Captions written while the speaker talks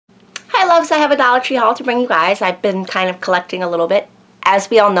loves, I have a Dollar Tree haul to bring you guys. I've been kind of collecting a little bit. As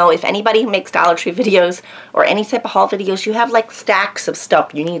we all know, if anybody who makes Dollar Tree videos or any type of haul videos, you have like stacks of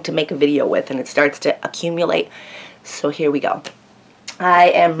stuff you need to make a video with and it starts to accumulate. So here we go. I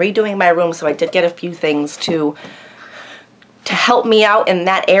am redoing my room, so I did get a few things to help me out in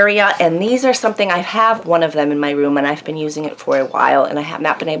that area, and these are something, I have one of them in my room and I've been using it for a while and I have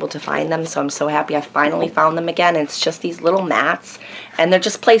not been able to find them, so I'm so happy I finally found them again. And it's just these little mats, and they're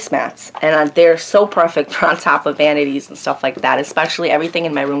just placemats, and they're so perfect for on top of vanities and stuff like that. Especially everything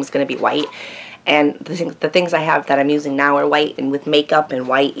in my room is going to be white, and the things I have that I'm using now are white, and with makeup and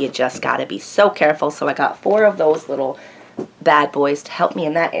white you just got to be so careful. So I got 4 of those little bad boys to help me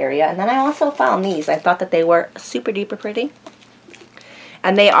in that area. And then I also found these. I thought that they were super duper pretty.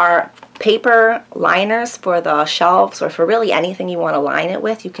 And they are paper liners for the shelves, or for really anything you want to line it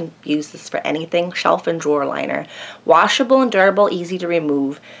with. You can use this for anything. Shelf and drawer liner. Washable and durable, easy to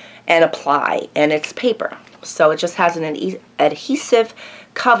remove and apply. And it's paper. So it just has an adhesive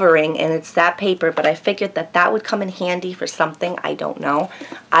covering, and it's that paper. But I figured that that would come in handy for something. I don't know.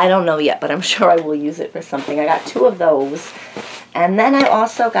 I don't know yet, but I'm sure I will use it for something. I got 2 of those. And then I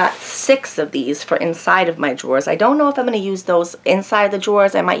also got 6 of these for inside of my drawers. I don't know if I'm going to use those inside the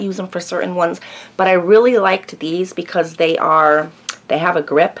drawers. I might use them for certain ones. But I really liked these because they have a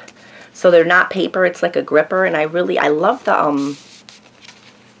grip. So they're not paper. It's like a gripper. And I love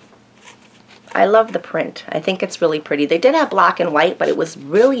the print. I think it's really pretty. They did have black and white, but it was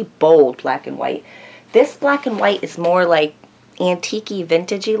really bold black and white. This black and white is more like antique-y,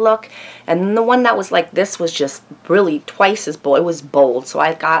 vintagey look, and then the one that was like this was just really twice as bold. It was bold, so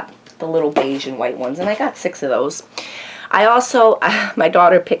I got the little beige and white ones, and I got 6 of those. I also, my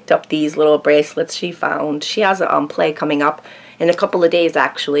daughter picked up these little bracelets she found. She has a play coming up in a couple of days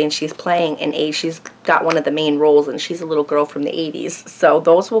actually, and she's playing she's got one of the main roles, and she's a little girl from the 80s, so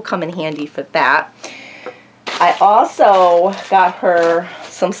those will come in handy for that. I also got her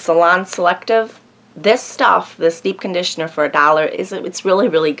some Salon Selective. This stuff, this deep conditioner for $1, it's really,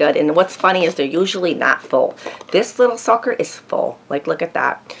 really good. And what's funny is they're usually not full. This little sucker is full. Like, look at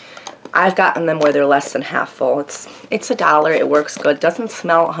that. I've gotten them where they're less than half full. It's $1. It works good. Doesn't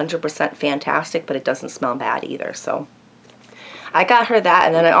smell 100% fantastic, but it doesn't smell bad either. So I got her that.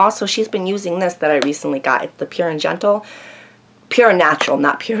 And then she's been using this that I recently got. It's the Pure and Gentle. Pure and Natural,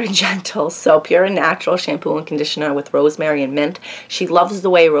 not Pure and Gentle. So Pure and Natural shampoo and conditioner with rosemary and mint. She loves the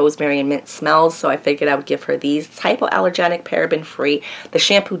way rosemary and mint smells, so I figured I would give her these. It's hypoallergenic, paraben free. The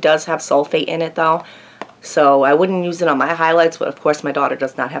shampoo does have sulfate in it though, so I wouldn't use it on my highlights, but of course my daughter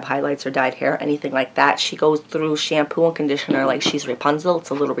does not have highlights or dyed hair, anything like that. She goes through shampoo and conditioner like she's Rapunzel. It's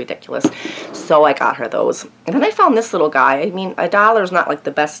a little ridiculous. So I got her those. And then I found this little guy. I mean, $1 is not like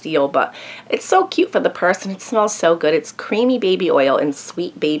the best deal, but it's so cute for the purse, and it smells so good. It's creamy baby oil and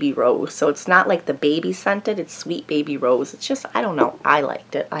sweet baby rose. So it's not like the baby scented, it's sweet baby rose. It's just, I don't know, I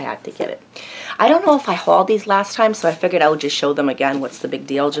liked it. I had to get it. I don't know if I hauled these last time, so I figured I would just show them again. What's the big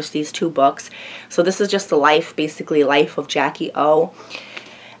deal? Just these 2 books. So this is just the life, basically Life of Jackie O.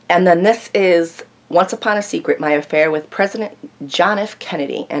 And then this is Once Upon a Secret, My Affair with President John F.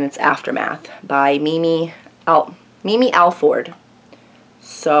 Kennedy, and it's Aftermath by Mimi Alford.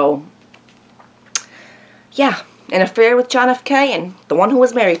 So, yeah, an affair with John F. K. and the one who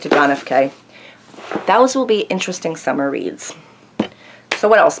was married to John F. K. Those will be interesting summer reads. So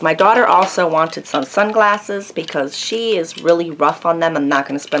what else? My daughter also wanted some sunglasses because she is really rough on them. I'm not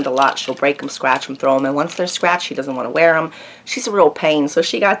going to spend a lot. She'll break them, scratch them, throw them. And once they're scratched, she doesn't want to wear them. She's a real pain. So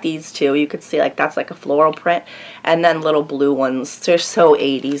she got these 2. You could see like that's like a floral print. And then little blue ones. They're so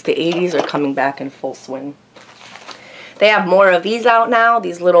 80s. The 80s are coming back in full swing. They have more of these out now,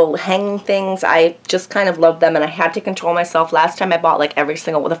 these little hanging things. I just kind of love them, and I had to control myself. Last time I bought like every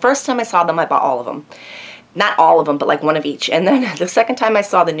single one. The first time I saw them, I bought all of them. Not all of them, but like one of each. And then the second time I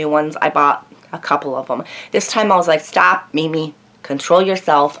saw the new ones, I bought a couple of them. This time I was like, stop, Mimi, control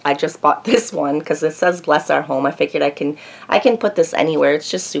yourself. I just bought this one because it says Bless Our Home. I figured I can put this anywhere. It's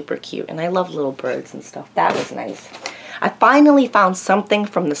just super cute. And I love little birds and stuff. That was nice. I finally found something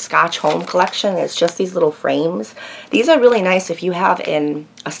from the Scotch Home collection. It's just these little frames. These are really nice if you have a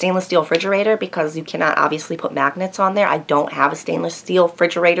stainless steel refrigerator, because you cannot obviously put magnets on there. I don't have a stainless steel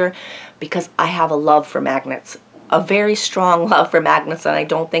refrigerator because I have a love for magnets. A very strong love for magnets, and I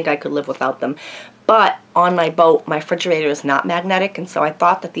don't think I could live without them. But on my boat, my refrigerator is not magnetic, and so I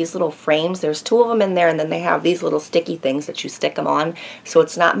thought that these little frames, there's 2 of them in there, and then they have these little sticky things that you stick them on, so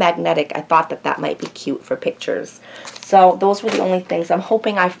it's not magnetic. I thought that that might be cute for pictures. So those were the only things. I'm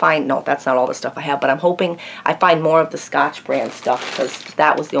hoping I find, no, that's not all the stuff I have, but I'm hoping I find more of the Scotch brand stuff, because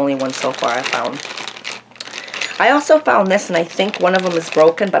that was the only one so far I found. I also found this, and I think one of them is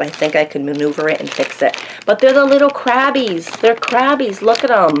broken, but I think I can maneuver it and fix it. But they're the little crabbies. They're crabbies. Look at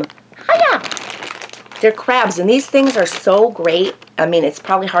them. Hiya! They're crabs, and these things are so great. I mean, it's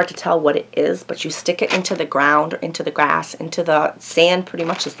probably hard to tell what it is, but you stick it into the ground or into the grass, into the sand pretty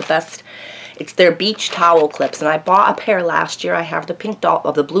much is the best. It's their beach towel clips, and I bought a pair last year. I have the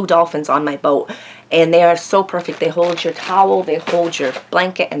the blue dolphins on my boat, and they are so perfect. They hold your towel, they hold your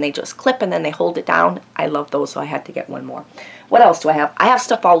blanket, and they just clip, and then they hold it down. I love those, so I had to get one more. What else do I have? I have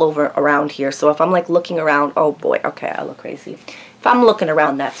stuff all over around here, so if I'm like looking around, oh boy, okay, I look crazy. If I'm looking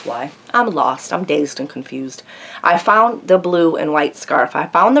around, that's why. I'm lost. I'm dazed and confused. I found the blue and white scarf. I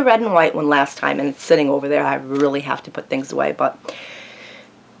found the red and white one last time, and it's sitting over there. I really have to put things away, but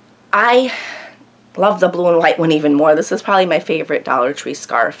I love the blue and white one even more. This is probably my favorite Dollar Tree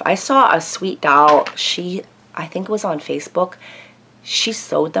scarf. I saw a sweet doll. I think it was on Facebook. She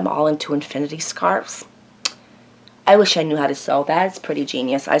sewed them all into infinity scarves. I wish I knew how to sew that. It's pretty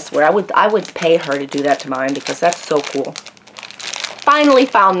genius. I swear, I would pay her to do that to mine because that's so cool. Finally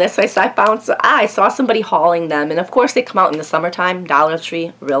found this. I saw somebody hauling them, and of course they come out in the summertime. Dollar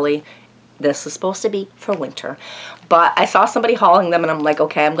Tree, really? This is supposed to be for winter. But I saw somebody hauling them, and I'm like,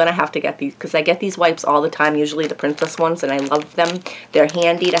 okay, I'm gonna have to get these because I get these wipes all the time, usually the princess ones, and I love them. They're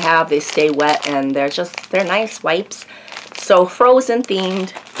handy to have. They stay wet, and they're nice wipes. So Frozen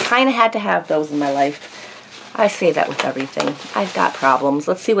themed, kind of had to have those in my life. I say that with everything. I've got problems.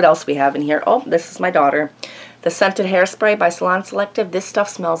 Let's see what else we have in here. Oh, this is my daughter. The Scented Hairspray by Salon Selective. This stuff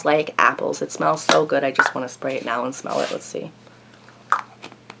smells like apples. It smells so good. I just want to spray it now and smell it. Let's see.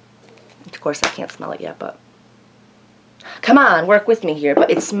 Of course, I can't smell it yet, but come on, work with me here.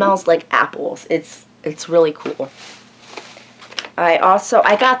 But it smells like apples. It's really cool.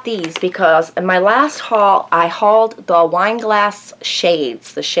 I got these because in my last haul, I hauled the wine glass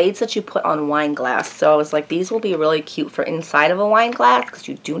shades, the shades that you put on wine glass. So I was like, these will be really cute for inside of a wine glass because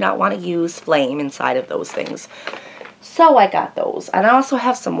you do not want to use flame inside of those things. So I got those. And I also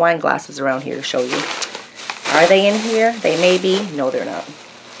have some wine glasses around here to show you. Are they in here? They may be. No, they're not.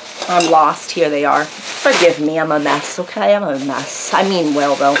 I'm lost. Here they are. Forgive me, I'm a mess, okay? I'm a mess. I mean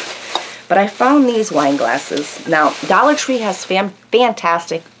well, though. But I found these wine glasses. Now, Dollar Tree has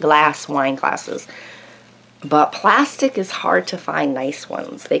fantastic glass wine glasses. But plastic is hard to find nice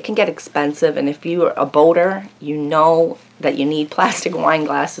ones. They can get expensive, and if you're a boater, you know that you need plastic wine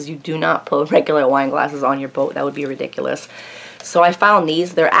glasses. You do not put regular wine glasses on your boat. That would be ridiculous. So I found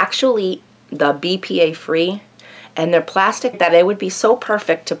these. They're actually the BPA free, and they're plastic that it would be so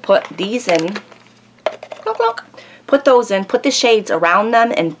perfect to put these in. Look, look. Put those in, put the shades around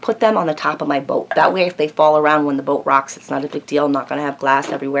them, and put them on the top of my boat. That way if they fall around when the boat rocks, it's not a big deal. I'm not going to have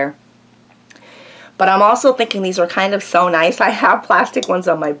glass everywhere. But I'm also thinking these are kind of so nice. I have plastic ones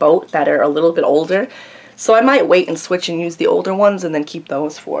on my boat that are a little bit older. So I might wait and switch and use the older ones and then keep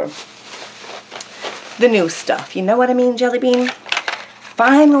those for the new stuff. You know what I mean, Jelly Bean?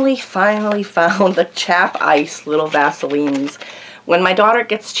 Finally found the Chap Ice little Vaselines. When my daughter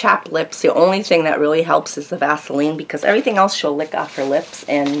gets chapped lips, the only thing that really helps is the Vaseline because everything else she'll lick off her lips.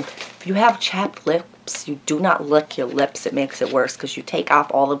 And if you have chapped lips, you do not lick your lips. It makes it worse because you take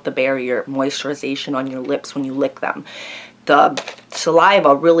off all of the barrier moisturization on your lips when you lick them. The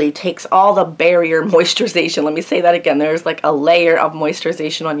saliva really takes all the barrier moisturization. Let me say that again. There's like a layer of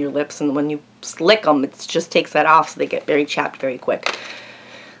moisturization on your lips, and when you lick them, it just takes that off so they get very chapped very quick.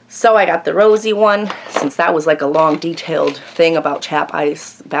 So I got the rosy one, since that was like a long detailed thing about Chap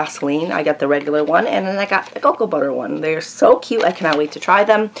Ice Vaseline. I got the regular one, and then I got the cocoa butter one. They're so cute. I cannot wait to try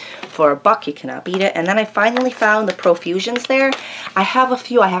them. For $1, you cannot beat it. And then I finally found the Profusions there. I have a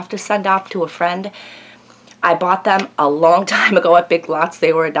few I have to send off to a friend. I bought them a long time ago at Big Lots.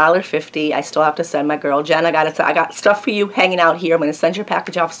 They were $1.50. I still have to send my girl Jen. I got stuff for you hanging out here. I'm going to send your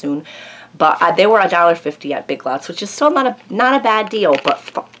package off soon. But they were $1.50 at Big Lots, which is still not a bad deal.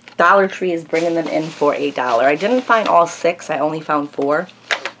 But Dollar Tree is bringing them in for $1. I didn't find all 6. I only found 4.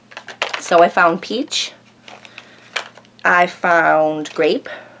 So I found peach. I found grape.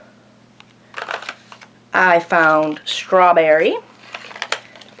 I found strawberry.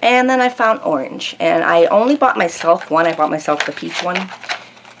 And then I found orange. And I only bought myself one. I bought myself the peach one.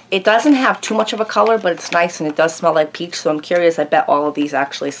 It doesn't have too much of a color, but it's nice and it does smell like peach. So I'm curious. I bet all of these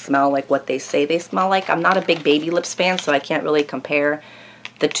actually smell like what they say they smell like. I'm not a big Baby Lips fan, so I can't really compare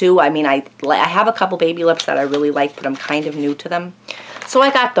the two. I mean, I have a couple Baby Lips that I really like, but I'm kind of new to them. So I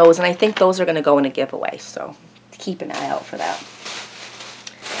got those, and I think those are going to go in a giveaway. So keep an eye out for that.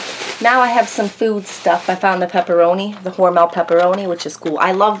 Now I have some food stuff. I found the pepperoni, the Hormel pepperoni, which is cool.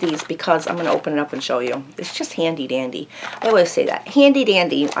 I love these because I'm going to open it up and show you. It's just handy dandy. I always say that. Handy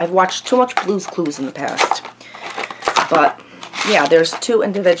dandy. I've watched too much Blue's Clues in the past. But yeah, there's 2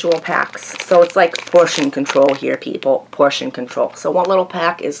 individual packs. So it's like portion control here, people. Portion control. So one little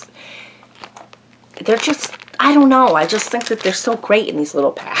pack is, they're just, I don't know. I just think that they're so great in these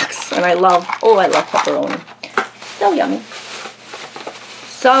little packs. And I love pepperoni. So yummy.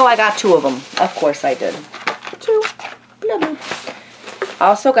 So I got 2 of them. Of course I did. 2. Blah, blah. I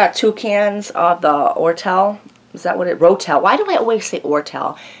also got 2 cans of the Ortel. Is that what it? Rotel. Why do I always say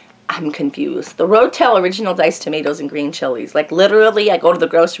Ortel? I'm confused. The Rotel original diced tomatoes and green chilies. Like literally, I go to the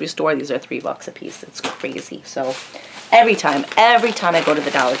grocery store. These are $3 a piece. It's crazy. So every time I go to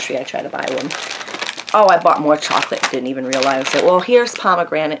the Dollar Tree, I try to buy one. Oh, I bought more chocolate. Didn't even realize it. Well, here's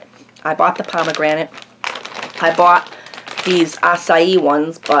pomegranate. I bought the pomegranate. I bought these acai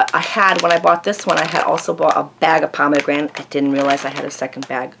ones, but when I bought this one, I had also bought a bag of pomegranate. I didn't realize I had a second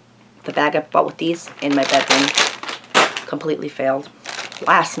bag. The bag I bought with these in my bedroom completely failed.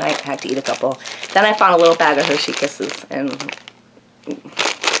 Last night, I had to eat a couple. Then I found a little bag of Hershey Kisses, and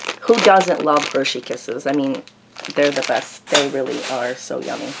who doesn't love Hershey Kisses? I mean, they're the best. They really are so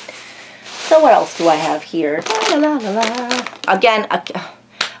yummy. So what else do I have here? La, la, la, la. Again,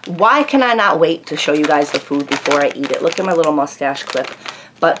 why can I not wait to show you guys the food before I eat it? Look at my little mustache clip.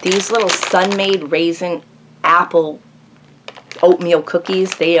 But these little Sun-Maid raisin apple oatmeal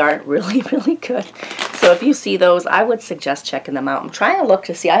cookies, they are really, really good. So if you see those, I would suggest checking them out. I'm trying to look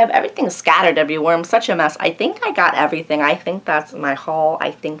to see. I have everything scattered everywhere. I'm such a mess. I think I got everything. I think that's my haul.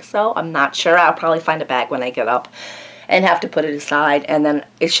 I think so. I'm not sure. I'll probably find a bag when I get up and have to put it aside. And then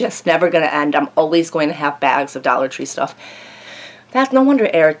it's just never going to end. I'm always going to have bags of Dollar Tree stuff. That's no wonder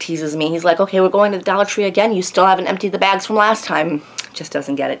Eric teases me. He's like, okay, we're going to the Dollar Tree again. You still haven't emptied the bags from last time. Just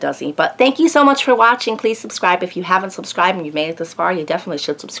doesn't get it, does he? But thank you so much for watching. Please subscribe. If you haven't subscribed and you've made it this far, you definitely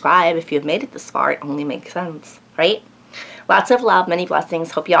should subscribe. If you've made it this far, it only makes sense, right? Lots of love, many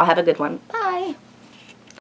blessings. Hope you all have a good one. Bye.